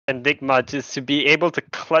Enigma just to be able to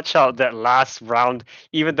clutch out that last round,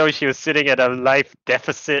 even though she was sitting at a life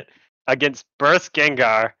deficit against Burst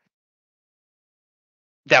Gengar.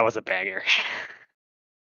 That was a banger.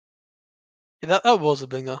 Yeah, that was a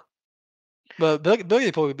banger. But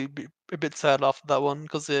Bergie probably be a bit sad after that one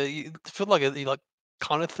because you feel like he like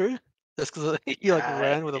kind of threw just because he like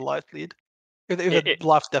ran with a life lead, with It, a it,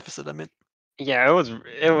 life deficit. I mean, yeah,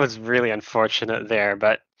 it was really unfortunate there,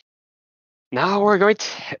 but now we're going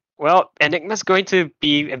to. Well, Enigma's going to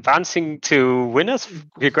be advancing to winners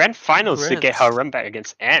the grand finals to get her Grants. run back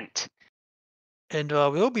against Ant. And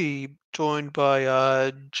we'll be joined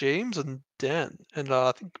by James and Dan, and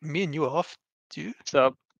I think me and you are off too.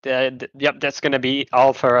 So, yep, that's going to be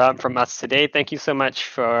all from us today. Thank you so much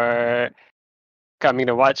for coming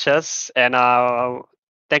to watch us, and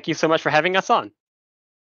thank you so much for having us on.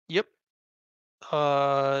 Yep.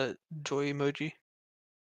 Joy emoji.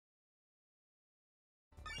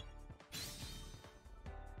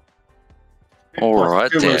 All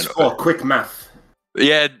right, Dan. For quick math.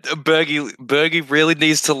 Yeah, Bergie really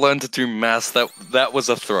needs to learn to do maths. That was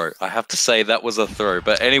a throw. I have to say that was a throw.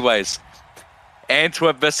 But anyways,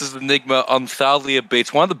 Antwerp versus Enigma on Thalia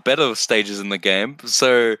Beach, one of the better stages in the game.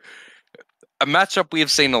 So a matchup we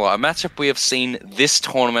have seen a lot. A matchup we have seen this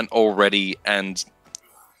tournament already, and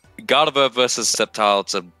Gardevoir versus Sceptile.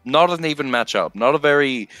 It's not an even matchup, not a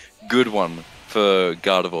very good one for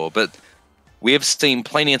Gardevoir, but we have seen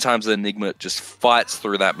plenty of times that Enigma just fights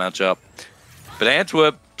through that matchup. But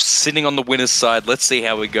Antwerp sitting on the winner's side. Let's see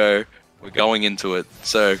how we go. We're going into it.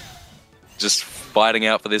 So just fighting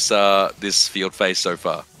out for this this field phase so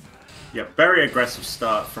far. Yeah, very aggressive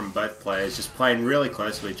start from both players, just playing really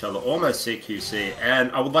close to each other, almost CQC.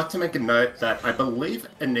 And I would like to make a note that I believe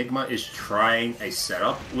Enigma is trying a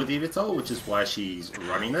setup with Yveltal, which is why she's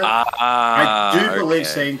running it. I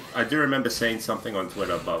do remember seeing something on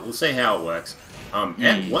Twitter, but we'll see how it works.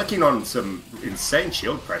 And working on some insane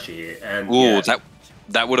shield pressure here. And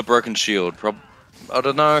that would have broken shield. I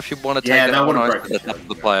don't know if you want to take that one. It's up to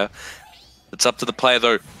the player. It's up to the player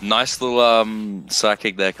though. Nice little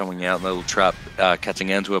sidekick there coming out, little trap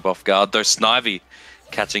catching Antwerp off guard. Though Snivy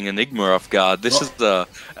catching Enigma off guard. This is a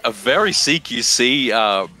very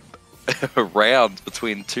CQC round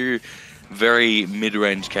between two very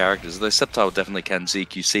mid-range characters. Though Sceptile definitely can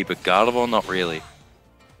CQC, but Gardevoir not really.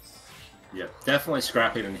 Yeah, definitely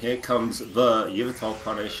scrapping, and here comes the Yveltal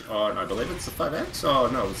punish on, I believe it's the 5x? Oh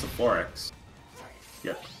no, it's the 4x.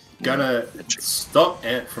 Yep. Gonna stop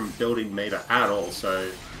Ant from building meter at all, so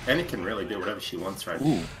Annie can really do whatever she wants right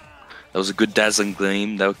now. That was a good dazzling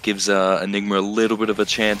gleam. That gives Enigma a little bit of a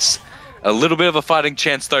chance. A little bit of a fighting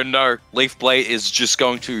chance, though. No, Leaf Blade is just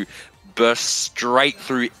going to burst straight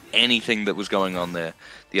through anything that was going on there.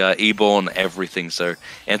 The E-Born, everything. So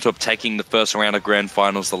Antwerp taking the first round of Grand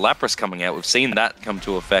Finals. The Lapras coming out. We've seen that come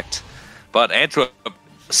to effect. But Antwerp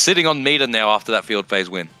sitting on meter now after that field phase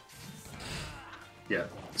win. Yeah.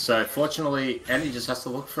 So fortunately, Andy just has to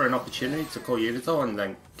look for an opportunity to call Yveltal and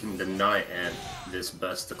then can deny Ant this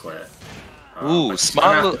burst declare.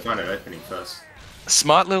 Smart little... have to find an opening first.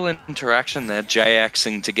 Smart little interaction there,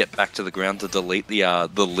 J-axing to get back to the ground to delete the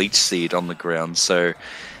Leech Seed on the ground, so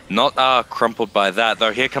not crumpled by that.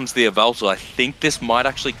 Though here comes the Yveltal. I think this might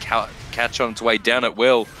actually catch on its way down at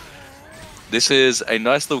will. This is a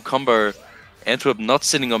nice little combo. Antwerp not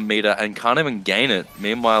sitting on meter and can't even gain it.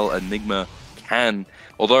 Meanwhile, Enigma can.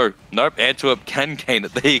 Although, nope, Antwerp can gain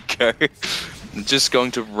it. There you go. Just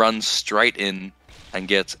going to run straight in and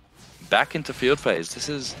get back into field phase. This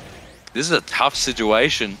is a tough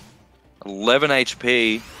situation. 11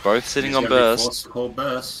 HP, both sitting on burst. Forced to call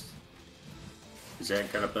burst. Is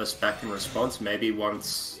Ant going to burst back in response? Maybe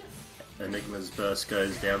once Enigma's burst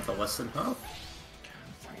goes down to less than half?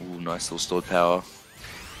 Ooh, nice little stored power.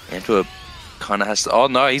 Antwerp kind of has to... Oh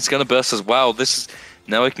no, he's going to burst as well.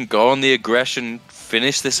 Now he can go on the aggression,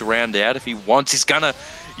 finish this round out if he wants. He's going to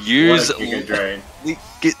use... Giga Drain.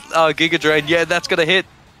 Giga Drain, yeah, that's going to hit,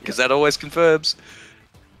 because that always confirms.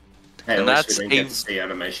 Hey, and that's we didn't get to see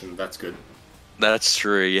animation. That's good. That's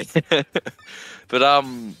true, yeah. But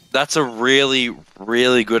that's a really,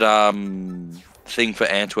 really good thing for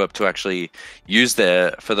Antwerp to actually use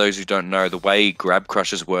there. For those who don't know, the way grab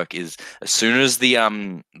crushes work is as soon as the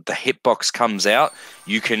hitbox comes out,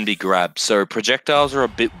 you can be grabbed. So projectiles are a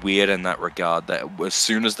bit weird in that regard, that as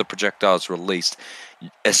soon as the projectile is released,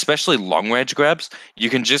 especially long range grabs, you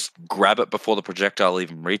can just grab it before the projectile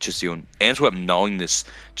even reaches you. And Antwerp, knowing this,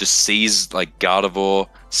 just sees like Gardevoir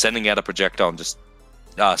sending out a projectile and just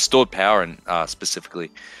stored power and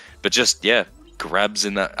specifically, but just grabs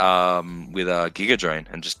in that with Giga Drain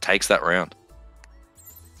and just takes that round.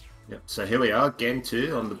 Yep. So here we are, game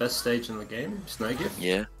 2 on the best stage in the game, Snow Gift.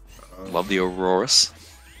 Yeah. Love the Auroras.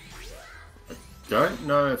 I don't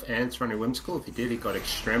know if Ant's running Whimsical. If he did, he got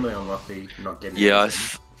extremely unlucky not getting. Yeah,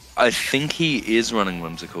 I think he is running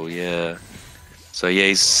Whimsical. Yeah. So yeah,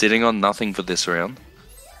 he's sitting on nothing for this round.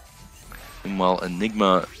 Meanwhile,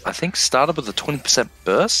 Enigma, I think, started with a 20%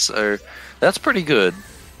 burst, so that's pretty good.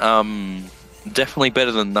 Definitely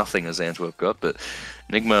better than nothing as Antwerp got, but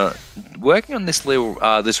Enigma working on this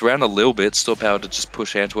round a little bit. Still power to just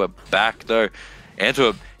push Antwerp back though.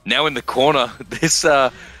 Antwerp now in the corner. This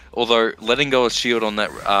although letting go of shield on that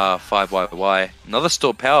 5YY. Another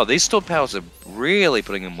stored power. These stored powers are really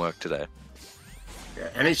putting in work today. Yeah,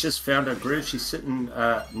 and he's just found her groove. She's sitting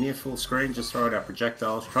near full screen, just throwing out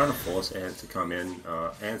projectiles, trying to force Ant to come in.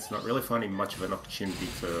 Ant's not really finding much of an opportunity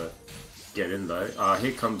to get in though.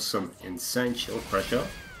 Here comes some insane shield pressure.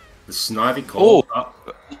 The Snivy call.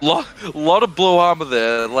 Lot of blue armor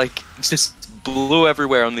there. Like, just blue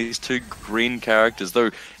everywhere on these two green characters.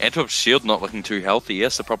 Though Antwerp's shield not looking too healthy.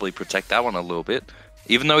 Yes, to probably protect that one a little bit.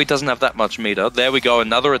 Even though he doesn't have that much meter. There we go.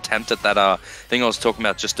 Another attempt at that thing I was talking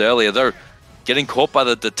about just earlier. Though getting caught by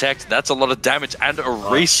the detect, that's a lot of damage and a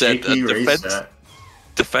reset.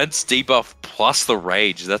 Defense debuff plus the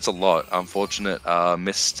rage. That's a lot. Unfortunate.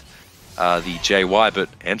 Missed the JY, but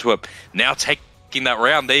Antwerp now taking that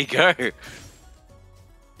round. There you go.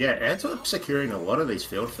 Yeah, Antwerp securing a lot of these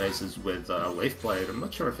field phases with Leaf Blade. I'm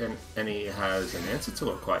not sure if any has an answer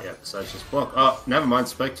to it quite yet, so it's just block. Oh, never mind,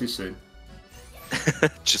 spoke too soon.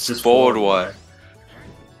 just forward wire.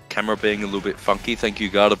 Camera being a little bit funky, thank you,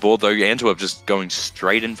 Gardevoir, though Antwerp just going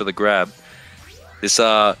straight in for the grab. This,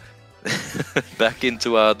 back into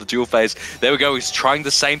the dual phase. There we go, he's trying the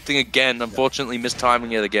same thing again, unfortunately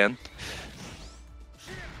mistiming it again.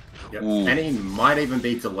 Yep. And he might even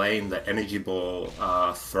be delaying the energy ball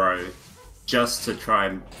throw just to try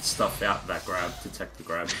and stuff out that grab, detect the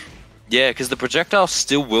grab. Yeah, because the projectile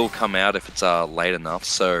still will come out if it's late enough,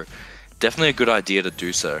 so definitely a good idea to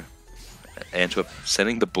do so. Antwerp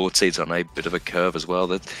sending the bullet seeds on a bit of a curve as well.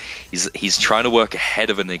 That he's trying to work ahead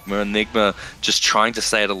of Enigma. Enigma just trying to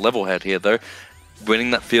stay at a level head here though.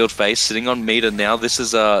 Winning that field phase, sitting on meter now. This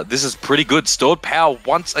is pretty good. Stored power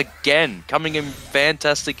once again, coming in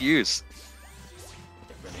fantastic use.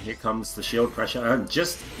 Here comes the shield pressure, and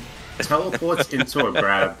just teleports into a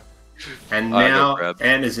grab. And now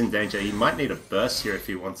Ant is in danger. He might need a burst here if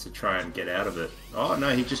he wants to try and get out of it. Oh no,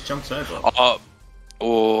 he just jumps over.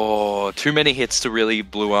 Oh, too many hits to really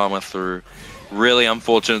blue armor through. Really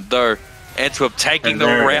unfortunate though. Antwerp taking the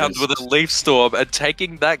round with a Leaf Storm and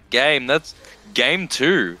taking that game. That's game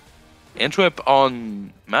 2. Antwerp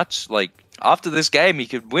on match, like, after this game he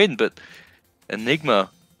could win, but Enigma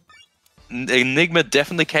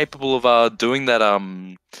definitely capable of doing that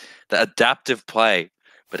the adaptive play.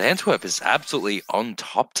 But Antwerp is absolutely on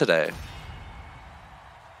top today.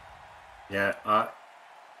 Yeah,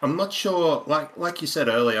 I'm not sure, like you said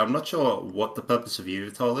earlier, I'm not sure what the purpose of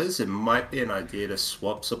Yveltal is. It might be an idea to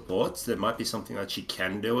swap supports. There might be something that she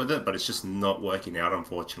can do with it, but it's just not working out,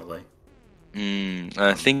 unfortunately.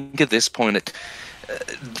 I think at this point,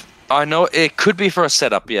 I know it could be for a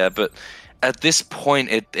setup, yeah, but at this point,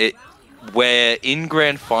 we're in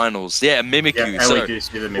grand finals. Yeah, Mimikyu. Yeah, so we do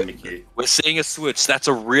see the Mimikyu. We're seeing a switch. That's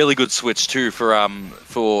a really good switch too for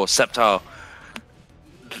Sceptile.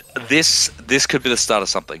 This could be the start of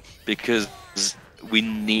something because we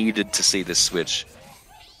needed to see this switch.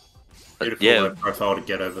 Beautiful profile to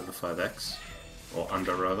get over the 5x or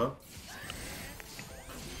under rather.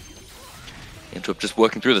 Antwerp just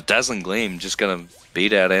working through the Dazzling Gleam, just gonna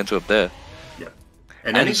beat out Antwerp there. Yep.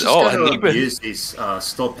 And then he's just gonna use these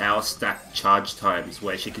store power stack charge times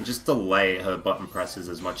where she can just delay her button presses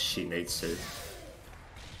as much as she needs to.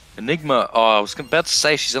 Enigma, I was about to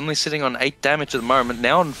say she's only sitting on 8 damage at the moment.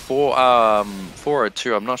 Now on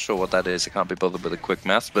 402. I'm not sure what that is. I can't be bothered with the quick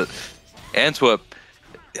maths, but Antwerp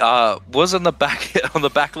was on the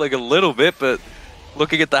back leg a little bit, but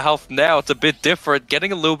looking at the health now, it's a bit different.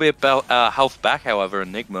 Getting a little bit about health back, however,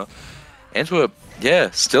 Enigma. Antwerp,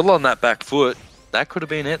 yeah, still on that back foot. That could have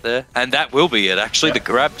been it there, and that will be it. Actually, the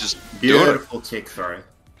grab just beautiful tick throw.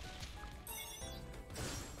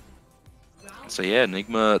 So yeah,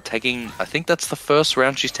 Enigma taking, I think that's the first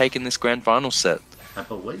round she's taken this grand final set. I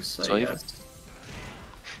believe so, yes.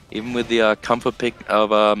 Even with the comfort pick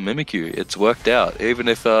of Mimikyu, it's worked out, even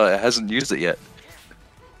if it hasn't used it yet.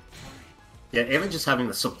 Yeah, even just having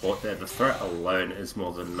the support there, the threat alone is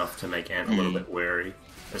more than enough to make Ant a little bit wary.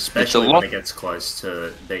 Especially when it gets close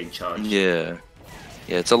to being charged. Yeah.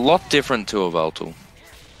 Yeah, it's a lot different to a Yveltal.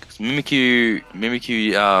 Mimikyu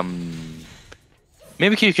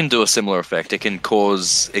Mimikyu can do a similar effect. It can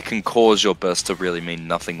cause your burst to really mean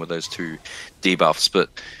nothing with those two debuffs. But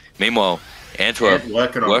meanwhile, Antwerp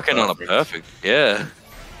working on a perfect. Yeah.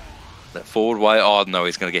 That forward way. Oh no,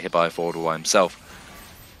 he's gonna get hit by a forward way himself.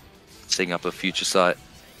 Setting up a future sight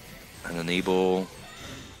and an E-ball.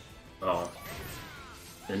 Oh.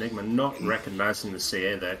 Enigma not recognizing the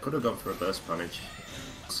CA there. Could have gone for a burst punish.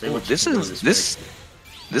 This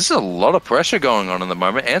is a lot of pressure going on at the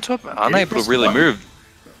moment. Antwerp unable to really move.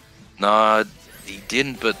 No, he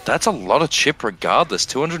didn't, but that's a lot of chip regardless.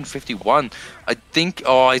 251. I think,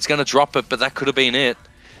 oh, he's going to drop it, but that could have been it.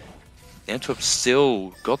 Antwerp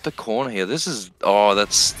still got the corner here. This is, oh,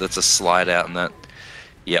 that's a slide out and that.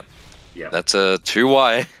 Yep. That's a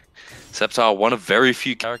 2Y. Sceptile, one of very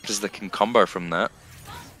few characters that can combo from that.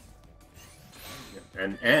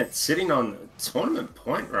 And Ant sitting on tournament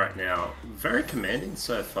point right now, very commanding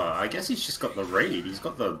so far. I guess he's just got the read. He's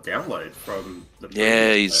got the download from the.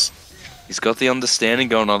 Yeah, he's got the understanding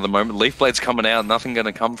going on at the moment. Leaf Blade's coming out, nothing going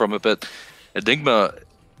to come from it. But Enigma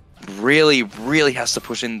really has to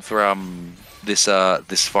push in for this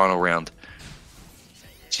final round.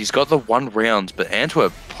 She's got the one round, but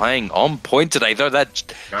Antwerp playing on point today. Though that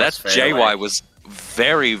JY was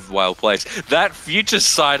very well placed. That future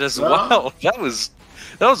side as well. That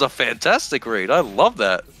was a fantastic read. I love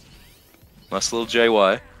that. Nice little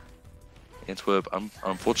JY. Antwerp,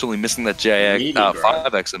 unfortunately missing that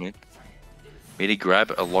 5X. I mean, meaty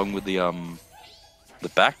grab along with the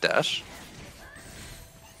backdash.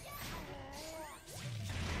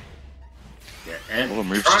 Yeah, and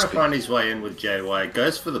trying to find his way in with JY.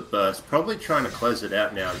 Goes for the burst. Probably trying to close it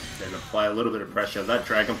out now and apply a little bit of pressure. That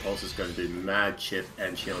Dragon Pulse is going to do mad chip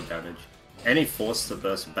and shield damage. And he forced the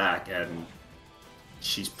burst back, and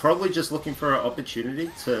she's probably just looking for an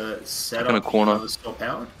opportunity to set up another store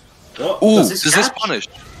powered. Ooh, does this punish?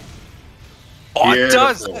 Oh, it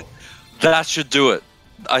does! That should do it.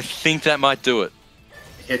 I think that might do it.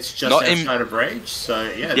 It's just not outside of Rage, so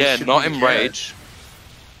yeah. Yeah, not in Rage.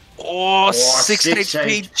 Oh, 6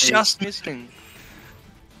 HP just missing.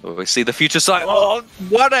 Oh, we see the future sight. Oh,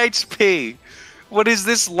 1 HP! What is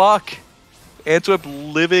this luck? Antwerp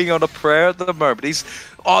living on a prayer at the moment.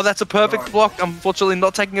 Oh, that's a perfect block. Unfortunately,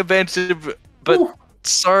 not taking advantage of it. But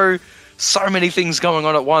so many things going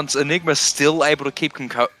on at once. Enigma still able to keep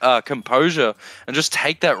composure and just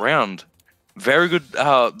take that round. Very good,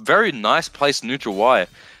 very nice place neutral Y.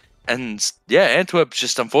 And yeah, Antwerp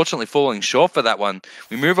just unfortunately falling short for that one.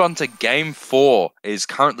 We move on to game 4. It is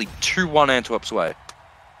currently 2-1 Antwerp's way.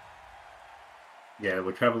 Yeah,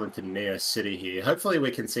 we're traveling to Neo City here. Hopefully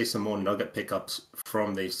we can see some more nugget pickups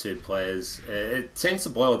from these two players. It seems to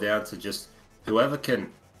boil down to just whoever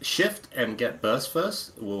can shift and get burst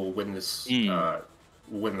first will win this,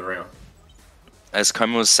 win the round. As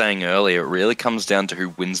Koma was saying earlier, it really comes down to who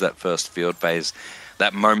wins that first field phase.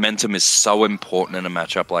 That momentum is so important in a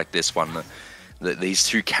matchup like this one. These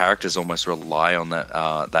two characters almost rely on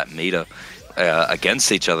that meter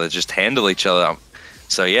against each other, just handle each other.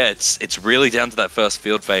 So yeah, it's really down to that first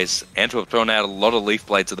field phase. Antwerp throwing out a lot of leaf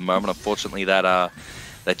blades at the moment. Unfortunately, that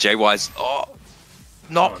JY's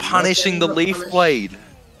not punishing the leaf blade.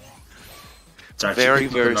 It's very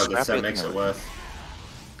scrappy. That makes it worth.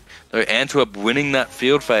 So Antwerp winning that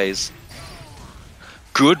field phase.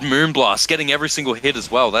 Good Moonblast, getting every single hit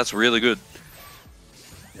as well. That's really good.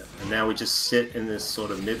 Yeah, and now we just sit in this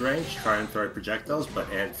sort of mid-range, try and throw projectiles,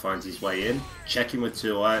 but Ant finds his way in. Checking with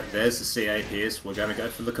 2i. There's the CA Pierce. We're going to go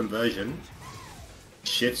for the conversion.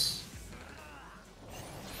 Shifts.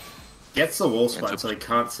 Gets the wall spot, so he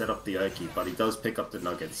can't set up the Oki, but he does pick up the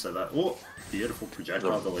nuggets. So that, beautiful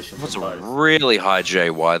projectile deletion. That's a really high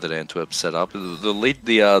JY that Antwerp set up. The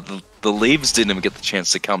leaves didn't even get the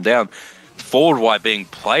chance to come down. Forward Y being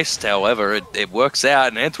placed, however, it works out,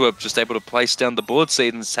 and Antwerp just able to place down the bullet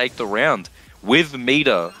seed and take the round with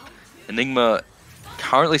meter. Enigma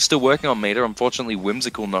currently still working on meter. Unfortunately,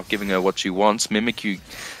 Whimsical not giving her what she wants. Mimikyu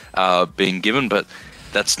being given, but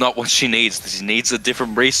that's not what she needs. She needs a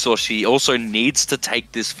different resource. She also needs to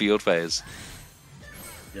take this field phase.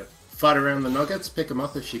 Yep. Fight around the nuggets, pick them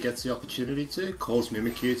up if she gets the opportunity to. Calls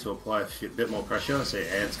Mimikyu to apply a bit more pressure. So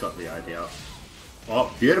Ant's got the idea.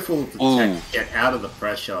 Oh, beautiful to get out of the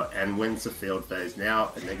pressure and wins the field phase.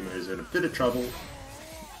 Now Enigma is in a bit of trouble,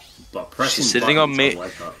 but pressing She's sitting on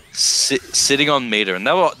sitting on meter, and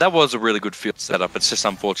that was a really good field setup. It's just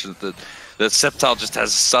unfortunate that Sceptile just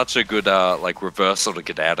has such a good reversal to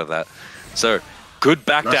get out of that. So good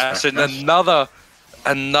backdash and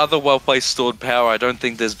another well placed stored power. I don't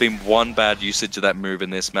think there's been one bad usage of that move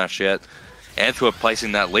in this match yet. Antwerp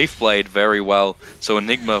placing that Leaf Blade very well, so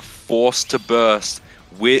Enigma forced to burst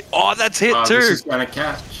That's hit too. This is gonna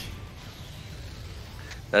catch.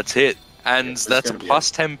 That's hit, and Yeah, that's a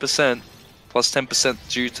plus 10%. Plus 10%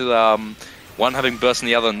 due to one having burst and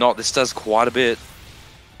the other not. This does quite a bit.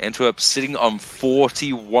 Antwerp sitting on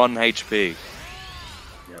 41 HP.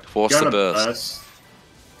 Yep. Force the burst.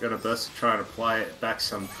 Gonna burst to try and apply back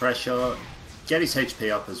some pressure. Get his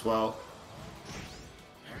HP up as well.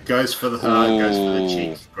 Goes for the hard, goes for the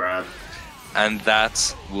cheek grab. And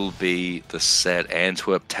that will be the set.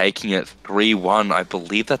 Antwerp taking it 3-1. I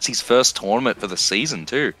believe that's his first tournament for the season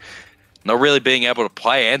too. Not really being able to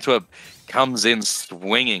play. Antwerp comes in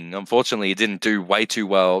swinging. Unfortunately, he didn't do way too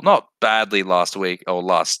well. Not badly last week or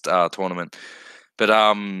last tournament. But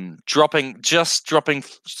dropping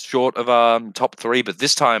short of top 3. But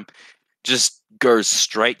this time, just goes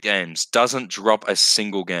straight games. Doesn't drop a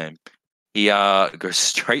single game. He goes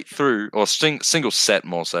straight through, or single set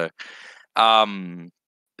more so. And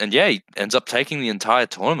yeah, he ends up taking the entire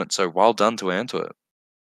tournament. So well done to Antwerp.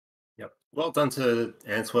 Yep. Well done to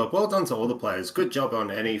Antwerp. Well done to all the players. Good job on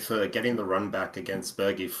Eni for getting the run back against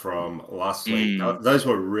Bergie from last week. Those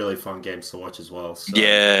were really fun games to watch as well. So.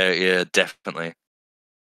 Yeah, definitely.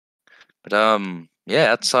 But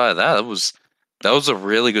yeah, outside of that was a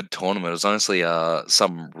really good tournament. It was honestly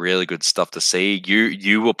some really good stuff to see.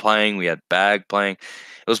 You were playing, we had Bag playing.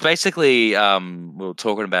 It was basically we were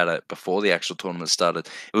talking about it before the actual tournament started.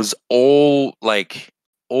 It was all the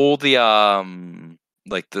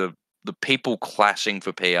people clashing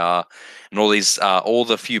for PR and all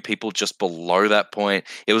the few people just below that point.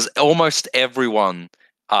 It was almost everyone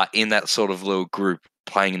in that sort of little group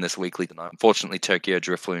playing in this weekly tonight. Unfortunately, Tokyo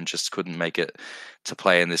Driftloon just couldn't make it to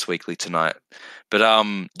play in this weekly tonight. But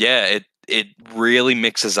yeah, it really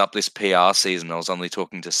mixes up this PR season. I was only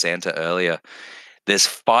talking to Santa earlier. There's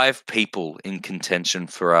 5 people in contention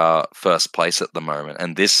for first place at the moment,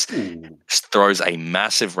 and this throws a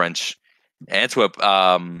massive wrench. Antwerp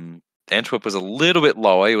was a little bit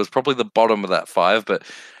lower. It was probably the bottom of that 5, but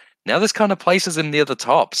now there's kind of places in near the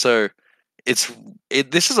top. So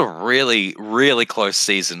this is a really, really close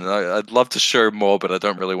season. I'd love to show more, but I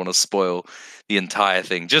don't really want to spoil the entire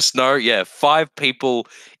thing. Just know, 5 people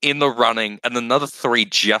in the running and another 3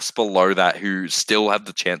 just below that who still have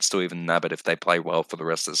the chance to even nab it if they play well for the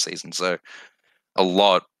rest of the season. So a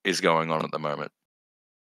lot is going on at the moment.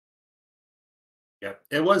 Yeah,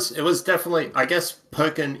 it was definitely, I guess,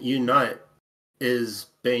 Pokkén Unite is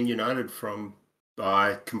being united from...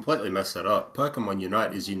 I completely messed that up. Pokemon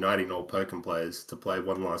Unite is uniting all Pokkén players to play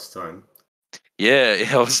one last time. Yeah,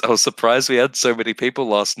 I was surprised we had so many people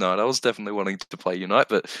last night. I was definitely wanting to play Unite,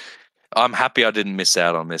 but I'm happy I didn't miss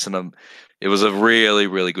out on this. And it was a really,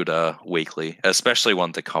 really good weekly, especially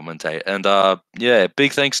one to commentate. And yeah,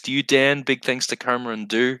 big thanks to you, Dan. Big thanks to Coma and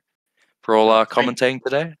Do for all commentating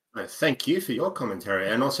today. Thank you for your commentary,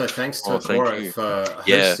 and also thanks to Toro for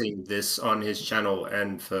hosting this on his channel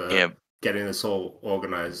and for getting this all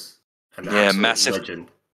organized.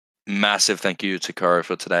 Massive thank you to Koro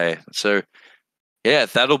for today. So yeah,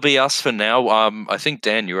 that'll be us for now. I think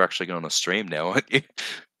Dan, you're actually going to stream now, aren't you?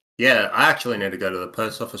 Yeah, I actually need to go to the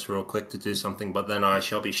post office real quick to do something, but then I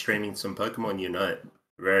shall be streaming some Pokemon Unite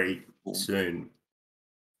very soon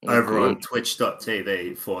over on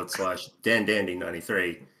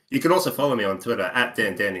twitch.tv/DanDandy93. You can also follow me on Twitter at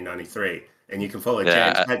DanDandy93, and you can follow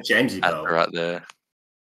James at Jamesy Bell. Right there.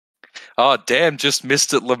 Oh, damn, just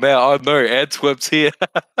missed it, Lamar. Oh, no, Antwerp's here.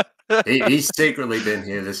 He's secretly been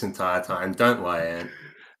here this entire time. Don't lie, Ant.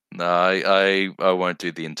 No, I won't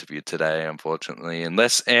do the interview today, unfortunately,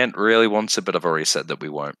 unless Ant really wants a bit of a reset that we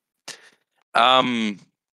won't.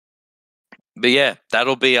 But yeah,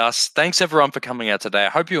 that'll be us. Thanks everyone for coming out today. I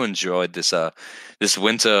hope you enjoyed this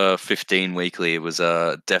Winter 15 weekly. It was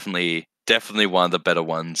definitely one of the better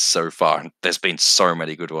ones so far. There's been so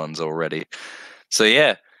many good ones already. So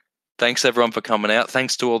yeah, thanks everyone for coming out.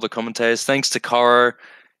 Thanks to all the commentators. Thanks to Koro.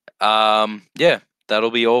 Yeah,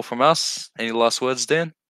 that'll be all from us. Any last words,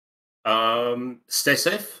 Dan? Stay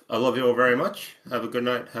safe. I love you all very much. Have a good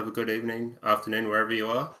night. Have a good evening, afternoon, wherever you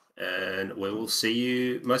are. And we will see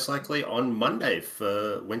you most likely on Monday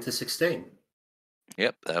for Winter 16.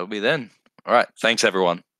 Yep, that'll be then. All right. Thanks,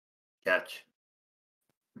 everyone. Catch.